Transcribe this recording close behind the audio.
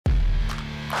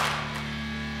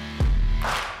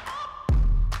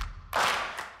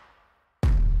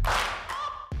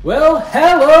Well,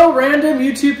 hello random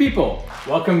YouTube people.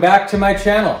 Welcome back to my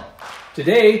channel.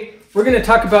 Today, we're going to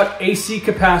talk about AC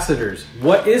capacitors.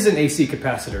 What is an AC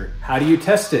capacitor? How do you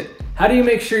test it? How do you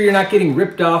make sure you're not getting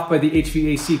ripped off by the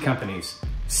HVAC companies?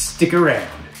 Stick around.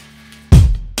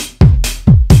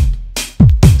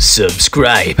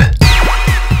 Subscribe.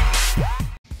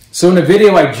 So in a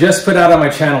video I just put out on my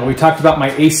channel, we talked about my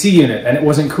AC unit and it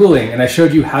wasn't cooling, and I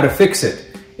showed you how to fix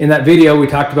it. In that video, we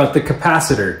talked about the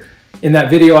capacitor. In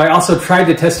that video, I also tried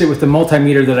to test it with the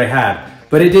multimeter that I had,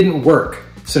 but it didn't work.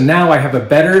 So now I have a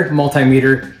better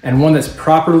multimeter and one that's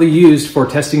properly used for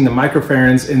testing the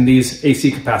microfarads in these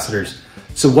AC capacitors.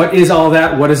 So what is all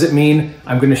that? What does it mean?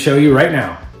 I'm going to show you right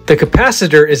now. The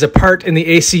capacitor is a part in the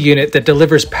AC unit that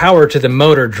delivers power to the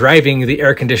motor driving the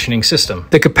air conditioning system.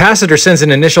 The capacitor sends an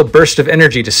initial burst of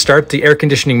energy to start the air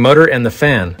conditioning motor and the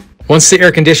fan. Once the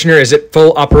air conditioner is at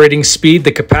full operating speed,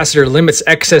 the capacitor limits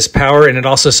excess power, and it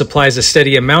also supplies a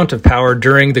steady amount of power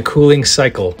during the cooling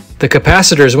cycle. The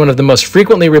capacitor is one of the most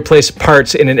frequently replaced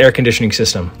parts in an air conditioning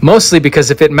system, mostly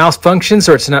because if it malfunctions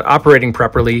or it's not operating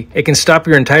properly, it can stop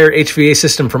your entire HVAC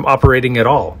system from operating at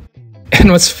all. And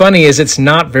what's funny is it's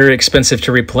not very expensive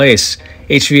to replace.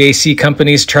 HVAC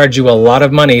companies charge you a lot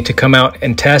of money to come out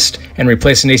and test and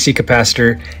replace an AC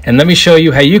capacitor, and let me show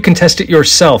you how you can test it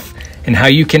yourself and how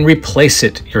you can replace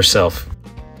it yourself.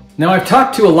 Now I've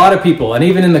talked to a lot of people, and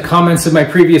even in the comments of my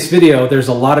previous video, there's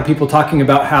a lot of people talking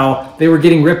about how they were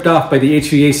getting ripped off by the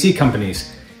HVAC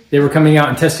companies. They were coming out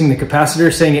and testing the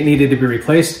capacitor, saying it needed to be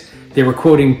replaced. They were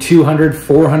quoting $200,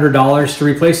 $400 to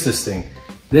replace this thing.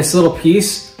 This little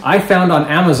piece I found on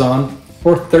Amazon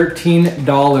for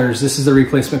 $13. This is the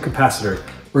replacement capacitor.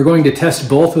 We're going to test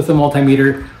both with a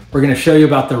multimeter. We're going to show you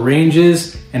about the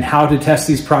ranges and how to test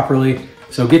these properly.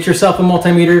 So get yourself a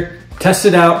multimeter, test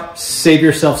it out, save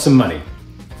yourself some money.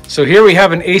 So here we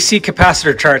have an AC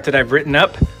capacitor chart that I've written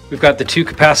up. We've got the two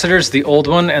capacitors, the old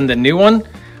one and the new one.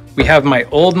 We have my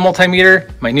old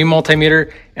multimeter, my new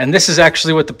multimeter, and this is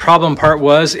actually what the problem part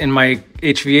was in my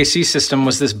HVAC system,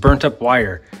 was this burnt up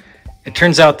wire. It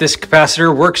turns out this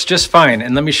capacitor works just fine,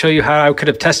 and let me show you how I could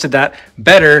have tested that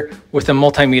better with a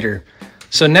multimeter.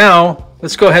 So now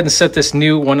let's go ahead and set this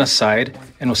new one aside,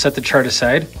 and we'll set the chart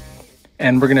aside.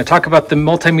 And we're going to talk about the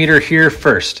multimeter here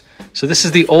first. So this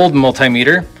is the old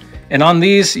multimeter, and on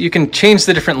these you can change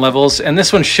the different levels, and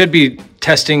this one should be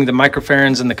testing the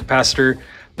microfarads and the capacitor,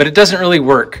 but it doesn't really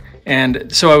work.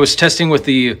 And so I was testing with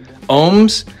the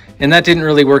ohms, and that didn't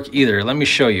really work either. Let me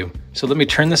show you. So let me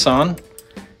turn this on,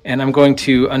 and I'm going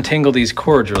to untangle these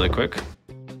cords really quick.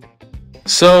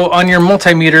 So on your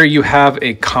multimeter, you have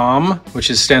a COM,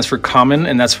 which stands for common,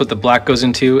 and that's what the black goes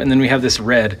into. And then we have this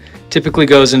red, typically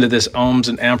goes into this ohms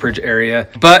and amperage area.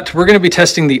 But we're going to be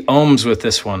testing the ohms with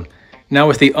this one. Now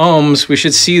with the ohms, we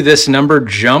should see this number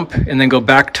jump and then go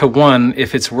back to 1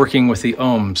 if it's working with the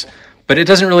ohms. But it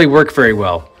doesn't really work very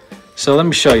well. So let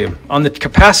me show you. On the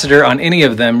capacitor, on any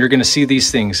of them, you're going to see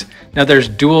these things. Now there's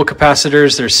dual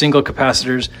capacitors, there's single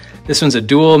capacitors. This one's a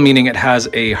dual, meaning it has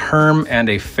a HRM and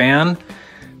a fan.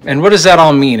 And what does that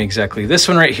all mean exactly? This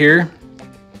one right here,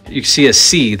 you see a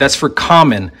C, that's for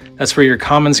common. That's where your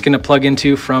common's going to plug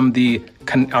into from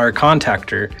our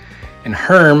contactor. And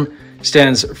HRM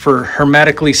stands for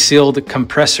hermetically sealed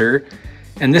compressor.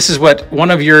 And this is what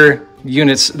one of your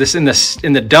units, in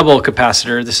the double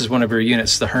capacitor, this is one of your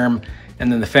units, the HRM,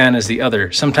 and then the fan is the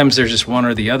other. Sometimes there's just one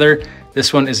or the other.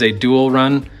 This one is a dual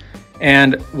run.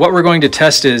 And what we're going to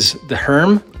test is the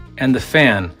HRM and the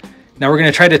fan. Now we're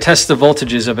going to try to test the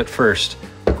voltages of it first.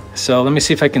 So let me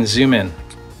see if I can zoom in.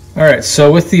 All right,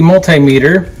 so with the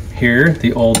multimeter here,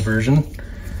 the old version,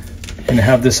 I'm going to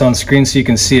have this on screen so you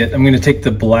can see it. I'm going to take the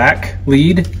black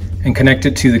lead and connect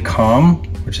it to the COM,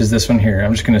 which is this one here.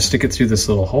 I'm just going to stick it through this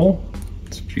little hole.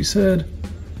 That's what she said.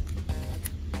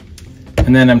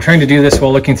 And then I'm trying to do this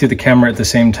while looking through the camera at the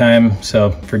same time, so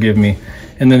forgive me.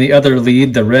 And then the other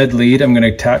lead, the red lead, I'm going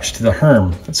to attach to the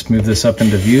HRM. Let's move this up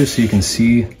into view so you can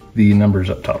see the numbers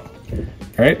up top. All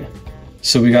right,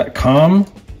 so we got COM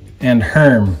and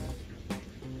HRM.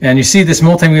 And you see this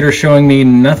multimeter showing me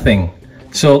nothing.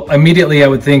 So immediately I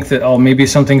would think that, oh, maybe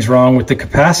something's wrong with the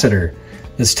capacitor.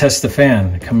 Let's test the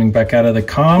fan. Coming back out of the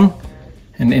COM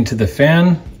and into the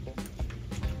fan.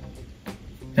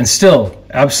 And still,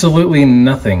 absolutely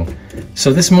nothing.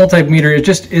 So this multimeter, it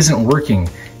just isn't working.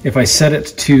 If I set it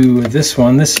to this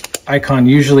one, this icon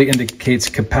usually indicates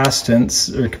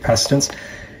capacitance,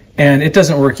 and it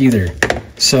doesn't work either.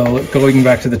 So going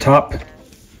back to the top,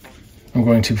 I'm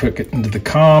going to put it into the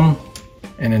COM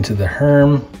and into the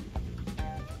HRM.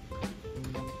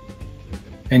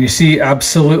 And you see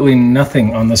absolutely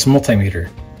nothing on this multimeter.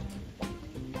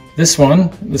 This one,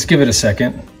 let's give it a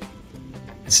second.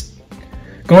 It's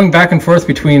going back and forth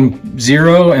between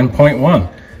 0 and 0.1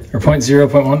 or 0.0,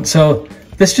 0.1. So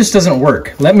this just doesn't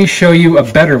work. Let me show you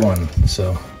a better one.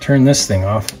 So turn this thing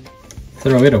off,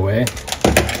 throw it away.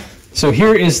 So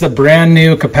here is the brand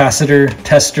new capacitor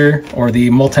tester, or the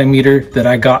multimeter, that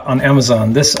I got on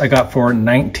Amazon. This I got for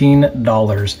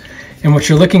 $19. And what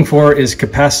you're looking for is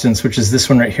capacitance, which is this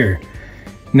one right here.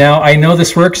 Now I know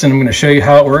this works, and I'm going to show you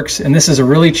how it works. And this is a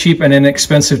really cheap and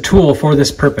inexpensive tool for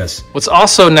this purpose. What's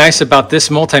also nice about this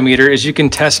multimeter is you can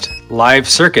test live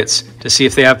circuits to see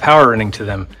if they have power running to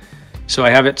them. So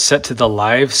I have it set to the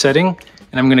live setting,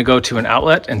 and I'm going to go to an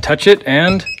outlet and touch it,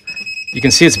 and you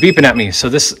can see it's beeping at me. So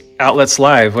this outlet's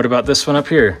live. What about this one up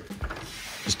here?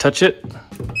 Just touch it.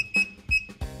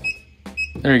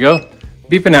 There you go,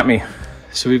 beeping at me.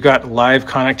 So we've got live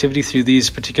connectivity through these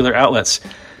particular outlets.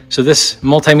 So this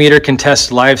multimeter can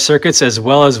test live circuits as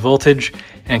well as voltage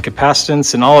and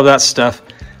capacitance and all of that stuff.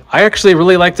 I actually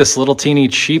really like this little teeny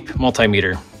cheap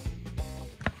multimeter.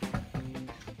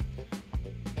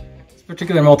 This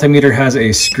particular multimeter has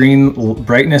a screen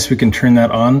brightness. We can turn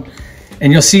that on.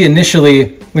 And you'll see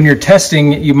initially when you're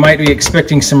testing, you might be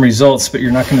expecting some results, but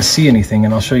you're not going to see anything,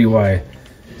 and I'll show you why.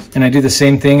 And I do the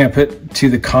same thing. I put to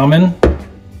the common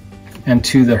and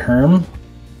to the Herm.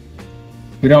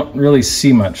 We don't really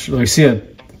see much. We see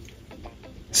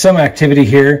some activity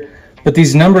here, but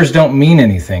these numbers don't mean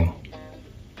anything.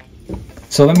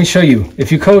 So let me show you.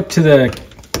 If you go to the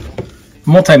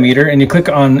multimeter and you click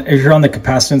on, if you're on the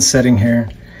capacitance setting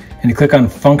here, and you click on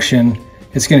function,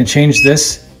 it's going to change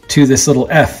this to this little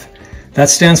F. That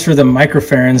stands for the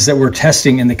microfarads that we're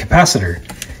testing in the capacitor.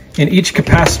 In each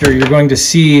capacitor, you're going to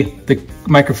see the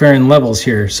microfarad levels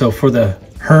here. So for the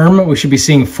Herm, we should be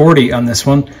seeing 40 on this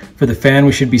one. For the fan,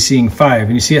 we should be seeing 5.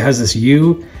 And you see it has this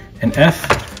U and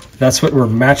F. That's what we're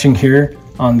matching here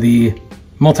on the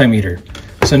multimeter.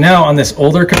 So now on this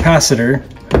older capacitor,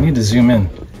 I need to zoom in.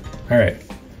 All right.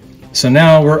 So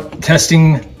now we're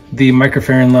testing the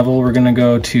microfarad level. We're going to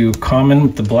go to common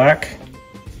with the black,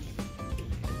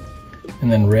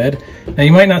 and then red. Now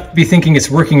you might not be thinking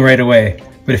it's working right away,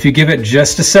 but if you give it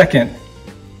just a second,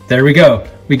 there we go.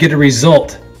 We get a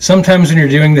result. Sometimes when you're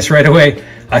doing this right away,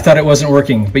 I thought it wasn't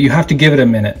working, but you have to give it a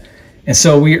minute. And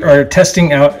so we are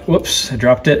testing out, whoops, I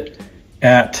dropped it,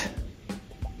 at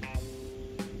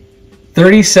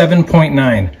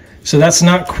 37.9. So that's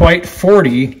not quite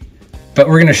 40, but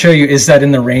we're gonna show you, is that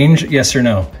in the range, yes or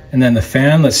no? And then the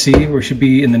fan, let's see, we should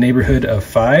be in the neighborhood of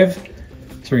 5.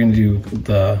 So we're gonna do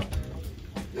the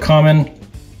common.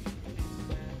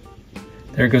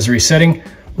 There it goes, resetting.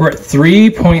 We're at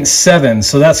 3.7,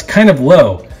 so that's kind of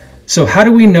low. So how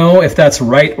do we know if that's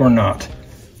right or not?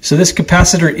 So this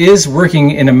capacitor is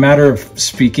working in a matter of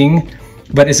speaking,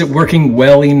 but is it working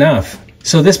well enough?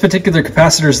 So this particular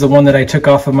capacitor is the one that I took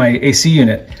off of my AC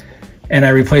unit, and I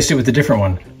replaced it with a different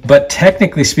one. But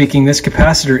technically speaking, this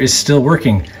capacitor is still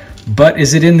working, but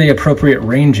is it in the appropriate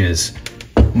ranges?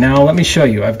 Now let me show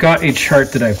you. I've got a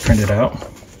chart that I've printed out.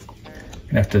 I'm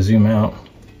gonna have to zoom out.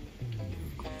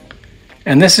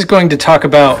 And this is going to talk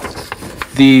about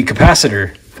the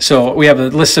capacitor. So we have a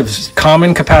list of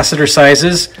common capacitor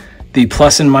sizes, the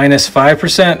plus and minus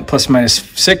 5%, plus and minus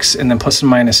 6, and then plus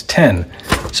and minus 10.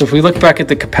 So if we look back at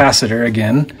the capacitor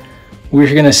again,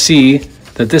 we're gonna see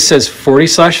that this says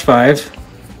 40/5,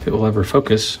 if it will ever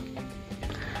focus,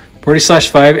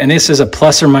 40/5, and this is a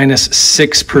plus or minus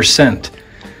 6%.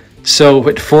 So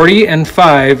at 40 and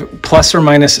 5, plus or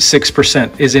minus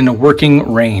 6% is in a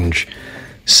working range.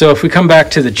 So if we come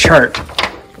back to the chart,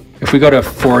 if we go to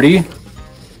 40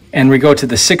 and we go to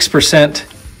the 6%,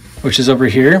 which is over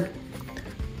here,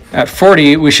 at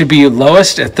 40, we should be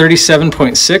lowest at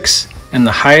 37.6 and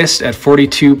the highest at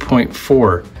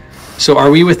 42.4. So are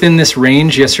we within this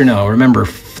range, yes or no? Remember,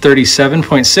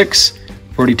 37.6,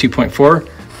 42.4.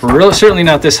 We're really certainly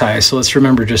not this high, so let's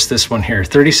remember just this one here,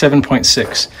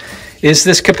 37.6. Is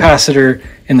this capacitor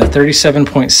in the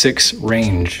 37.6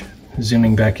 range?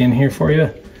 Zooming back in here for you.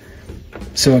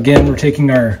 So again, we're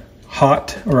taking our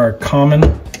hot, or our common,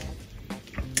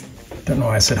 don't know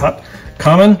why I said hot,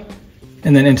 common,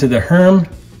 and then into the Herm,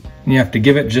 and you have to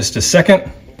give it just a second.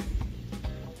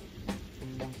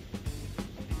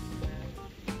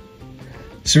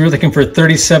 So we're looking for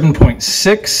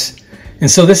 37.6. And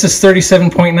so this is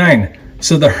 37.9.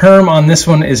 So the Herm on this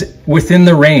one is within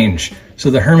the range. So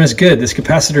the Herm is good. This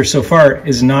capacitor so far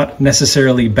is not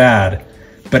necessarily bad,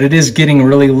 but it is getting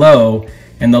really low,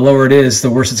 and the lower it is, the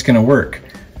worse it's gonna work,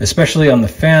 especially on the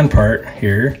fan part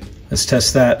here. Let's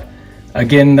test that.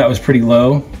 Again, that was pretty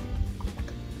low.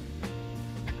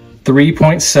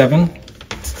 3.7.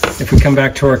 if we come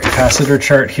back to our capacitor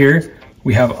chart here,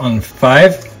 we have on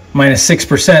 5 minus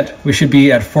 6%, we should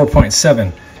be at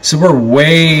 4.7. So we're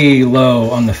way low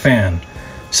on the fan.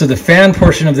 So the fan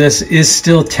portion of this is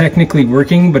still technically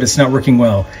working, but it's not working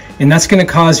well. And that's going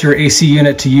to cause your AC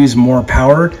unit to use more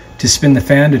power to spin the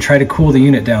fan to try to cool the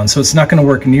unit down. So it's not going to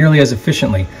work nearly as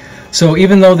efficiently. So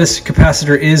even though this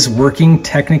capacitor is working,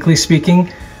 technically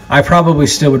speaking, I probably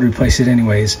still would replace it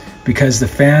anyways because the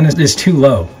fan is too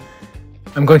low.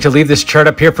 I'm going to leave this chart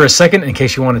up here for a second in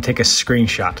case you want to take a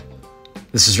screenshot.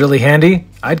 This is really handy.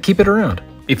 I'd keep it around.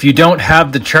 If you don't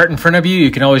have the chart in front of you,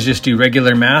 you can always just do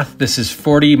regular math. This is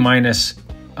 40 minus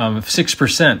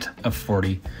 6% of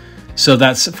 40. So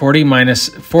that's 40 minus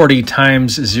 40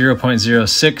 times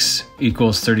 0.06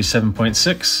 equals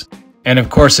 37.6. And of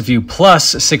course, if you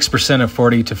plus 6% of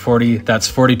 40 to 40, that's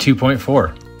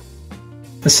 42.4.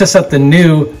 Let's test out the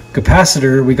new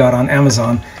capacitor we got on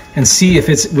Amazon and see if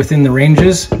it's within the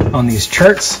ranges on these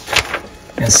charts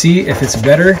and see if it's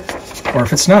better or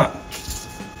if it's not.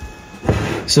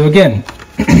 So again,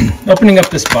 opening up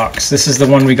this box, this is the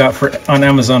one we got on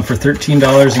Amazon for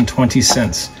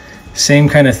 $13.20. Same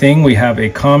kind of thing. We have a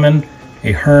common,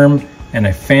 a Herm, and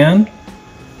a fan.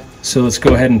 So let's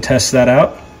go ahead and test that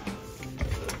out.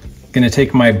 Going to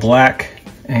take my black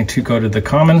and to go to the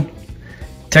common.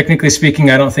 Technically speaking,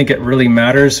 I don't think it really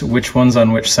matters which one's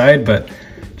on which side, but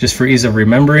just for ease of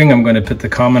remembering, I'm going to put the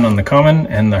common on the common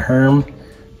and the Herm,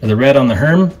 or the red on the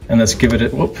Herm, and let's give it a,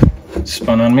 whoop, it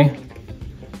spun on me.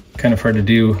 Kind of hard to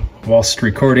do whilst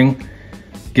recording.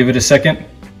 Give it a second.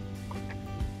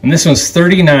 And this one's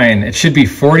 39. It should be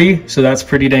 40, so that's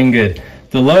pretty dang good.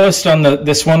 The lowest on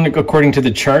this one, according to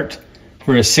the chart,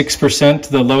 for a 6%,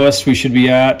 the lowest we should be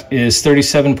at is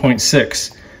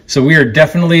 37.6. So we are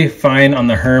definitely fine on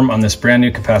the Herm on this brand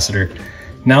new capacitor.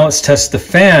 Now let's test the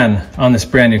fan on this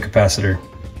brand new capacitor.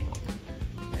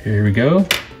 Here we go.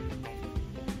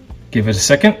 Give it a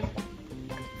second.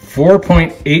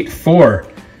 4.84.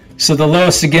 So the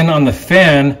lowest again on the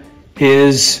fan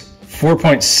is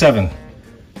 4.7.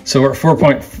 So we're at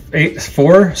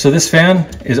 4.84. So this fan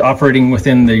is operating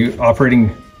within the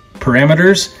operating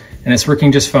parameters and it's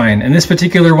working just fine. And this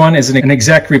particular one is an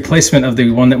exact replacement of the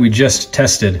one that we just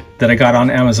tested that I got on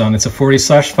Amazon. It's a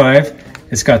 40/5.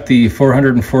 It's got the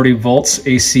 440 volts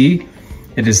AC.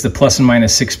 It is the plus and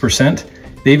minus 6%.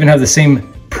 They even have the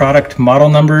same product model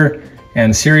number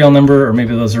and serial number, or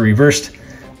maybe those are reversed.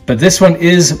 But this one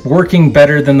is working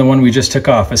better than the one we just took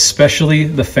off, especially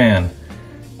the fan.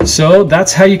 So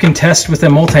that's how you can test with a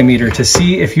multimeter to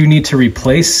see if you need to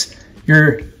replace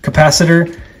your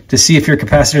capacitor, to see if your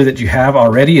capacitor that you have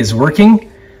already is working.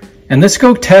 And let's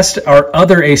go test our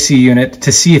other AC unit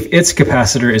to see if its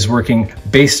capacitor is working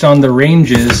based on the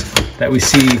ranges that we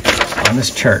see on this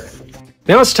chart.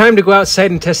 Now it's time to go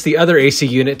outside and test the other AC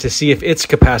unit to see if its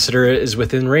capacitor is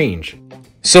within range.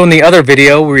 So in the other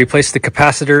video, we replaced the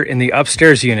capacitor in the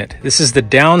upstairs unit. This is the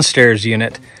downstairs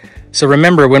unit. So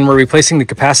remember, when we're replacing the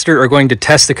capacitor or going to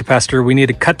test the capacitor, we need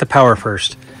to cut the power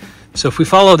first. So if we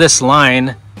follow this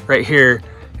line right here,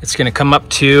 it's going to come up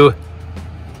to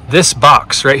this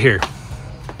box right here.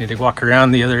 Need to walk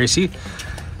around the other AC.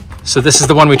 So this is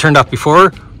the one we turned off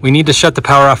before. We need to shut the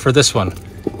power off for this one.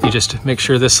 You just make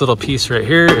sure this little piece right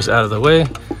here is out of the way.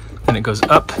 Then it goes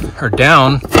up or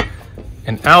down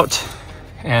and out.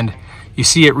 And you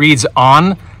see it reads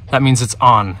on. That means it's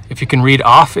on. If you can read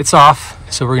off, it's off.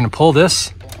 So we're going to pull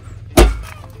this.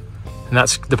 And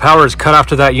that's the power is cut off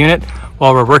to that unit.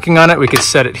 While we're working on it, we could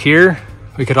set it here.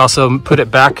 We could also put it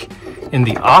back in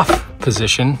the off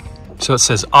position. So it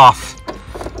says off.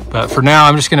 But for now,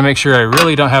 I'm just going to make sure I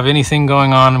really don't have anything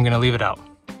going on. I'm going to leave it out.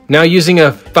 Now using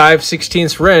a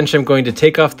 5/16 wrench, I'm going to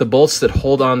take off the bolts that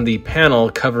hold on the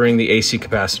panel covering the AC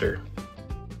capacitor.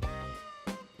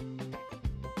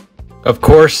 Of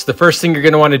course, the first thing you're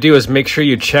going to want to do is make sure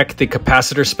you check the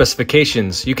capacitor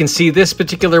specifications. You can see this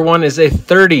particular one is a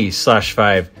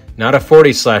 30/5, not a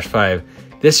 40/5.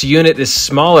 This unit is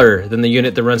smaller than the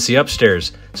unit that runs the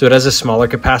upstairs, so it has a smaller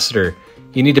capacitor.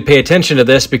 You need to pay attention to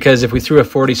this because if we threw a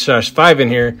 40/5 in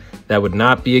here, that would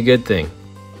not be a good thing.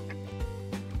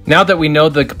 Now that we know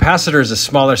the capacitor is a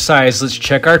smaller size, let's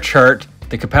check our chart.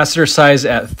 The capacitor size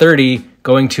at 30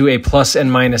 going to a plus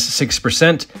and minus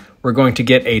 6%. We're going to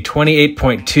get a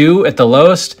 28.2 at the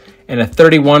lowest and a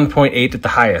 31.8 at the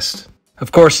highest.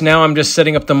 Of course, now I'm just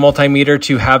setting up the multimeter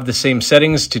to have the same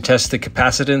settings to test the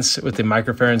capacitance with the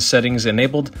microfarad settings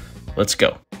enabled. Let's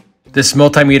go. This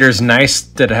multimeter is nice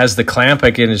that it has the clamp.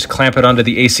 I can just clamp it onto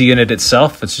the AC unit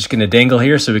itself. It's just going to dangle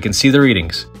here so we can see the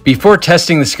readings. Before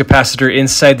testing this capacitor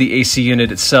inside the AC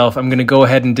unit itself, I'm going to go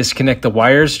ahead and disconnect the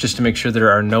wires just to make sure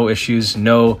there are no issues,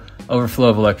 no overflow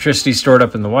of electricity stored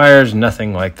up in the wires,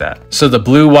 nothing like that. So the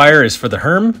blue wire is for the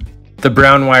HERM, the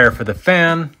brown wire for the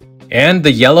fan, and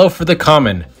the yellow for the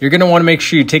common. You're gonna wanna make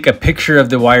sure you take a picture of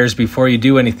the wires before you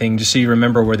do anything, just so you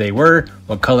remember where they were,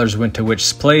 what colors went to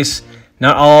which place.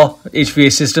 Not all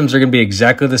HVAC systems are gonna be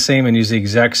exactly the same and use the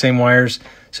exact same wires,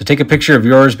 so take a picture of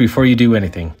yours before you do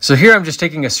anything. So here I'm just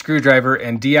taking a screwdriver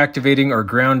and deactivating or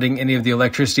grounding any of the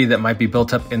electricity that might be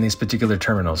built up in these particular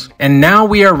terminals. And now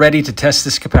we are ready to test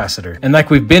this capacitor. And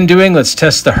like we've been doing, let's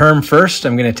test the HERM first.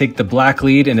 I'm gonna take the black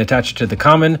lead and attach it to the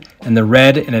common, and the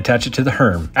red and attach it to the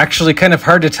HERM. Actually kind of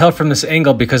hard to tell from this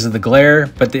angle because of the glare,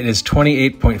 but it is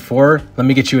 28.4. Let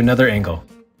me get you another angle.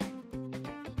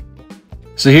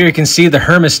 So here you can see the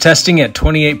HERM is testing at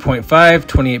 28.5,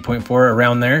 28.4,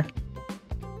 around there.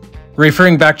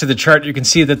 Referring back to the chart, you can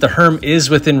see that the HERM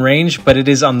is within range, but it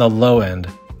is on the low end.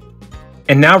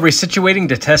 And now resituating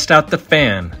to test out the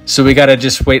fan. So we gotta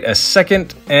just wait a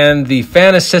second, and the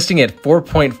fan is testing at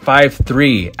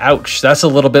 4.53. Ouch, that's a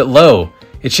little bit low.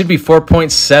 It should be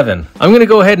 4.7. I'm gonna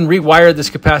go ahead and rewire this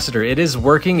capacitor. It is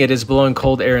working, it is blowing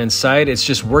cold air inside. It's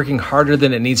just working harder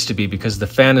than it needs to be because the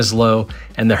fan is low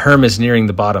and the HERM is nearing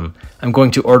the bottom. I'm going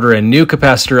to order a new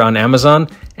capacitor on Amazon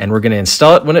and we're gonna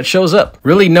install it when it shows up.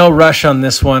 Really no rush on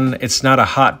this one. It's not a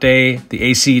hot day. The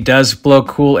AC does blow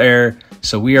cool air,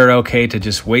 so we are okay to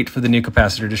just wait for the new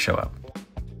capacitor to show up.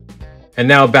 And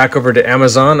now back over to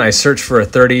Amazon, I searched for a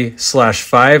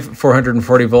 30/5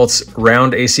 440 volts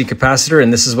round AC capacitor,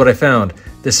 and this is what I found.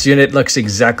 This unit looks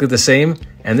exactly the same,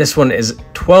 and this one is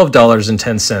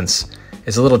 $12.10.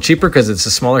 It's a little cheaper because it's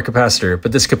a smaller capacitor,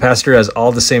 but this capacitor has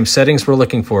all the same settings we're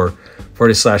looking for.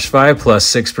 40/5 plus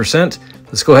 6%.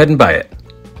 Let's go ahead and buy it.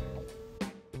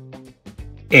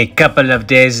 A couple of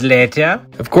days later.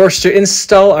 Of course, to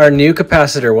install our new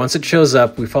capacitor, once it shows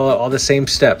up, we follow all the same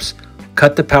steps.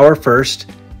 Cut the power first,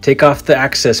 take off the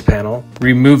access panel,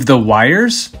 remove the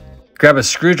wires, grab a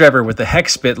screwdriver with a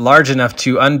hex bit large enough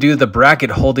to undo the bracket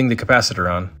holding the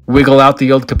capacitor on, wiggle out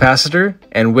the old capacitor,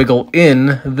 and wiggle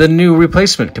in the new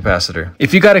replacement capacitor.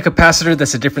 If you got a capacitor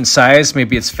that's a different size,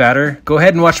 maybe it's fatter, go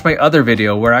ahead and watch my other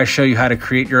video where I show you how to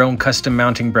create your own custom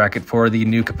mounting bracket for the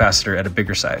new capacitor at a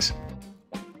bigger size.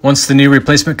 Once the new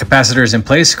replacement capacitor is in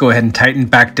place, go ahead and tighten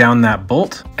back down that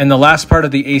bolt. And the last part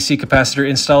of the AC capacitor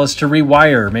install is to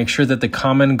rewire. Make sure that the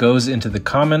common goes into the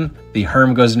common, the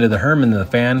HERM goes into the HERM, and the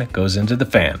fan goes into the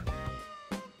fan.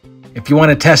 If you want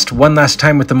to test one last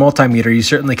time with the multimeter, you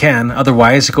certainly can.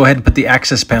 Otherwise, go ahead and put the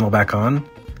access panel back on.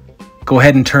 Go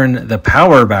ahead and turn the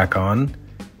power back on.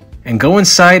 And go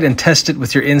inside and test it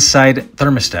with your inside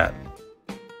thermostat.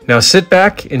 Now sit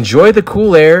back, enjoy the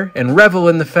cool air, and revel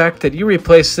in the fact that you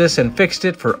replaced this and fixed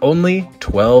it for only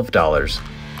 $12.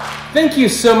 Thank you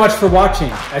so much for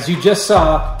watching. As you just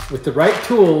saw, with the right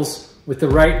tools, with the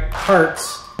right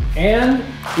parts, and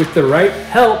with the right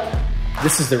help,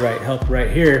 this is the right help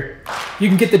right here, you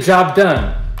can get the job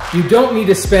done. You don't need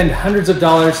to spend hundreds of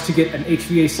dollars to get an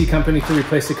HVAC company to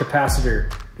replace a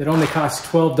capacitor. It only costs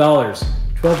 $12.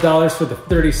 $12 for the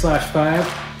 30/5.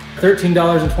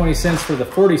 $13.20 for the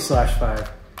 40/5.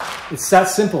 It's that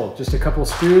simple. Just a couple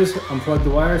screws, unplug the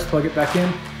wires, plug it back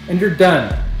in, and you're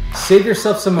done. Save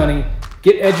yourself some money,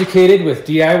 get educated with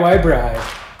DIY Bride,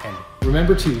 and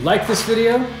remember to like this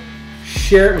video,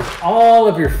 share it with all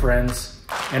of your friends,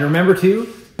 and remember to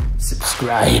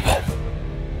subscribe.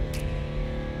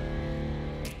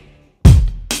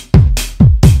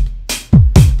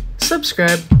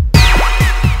 Subscribe.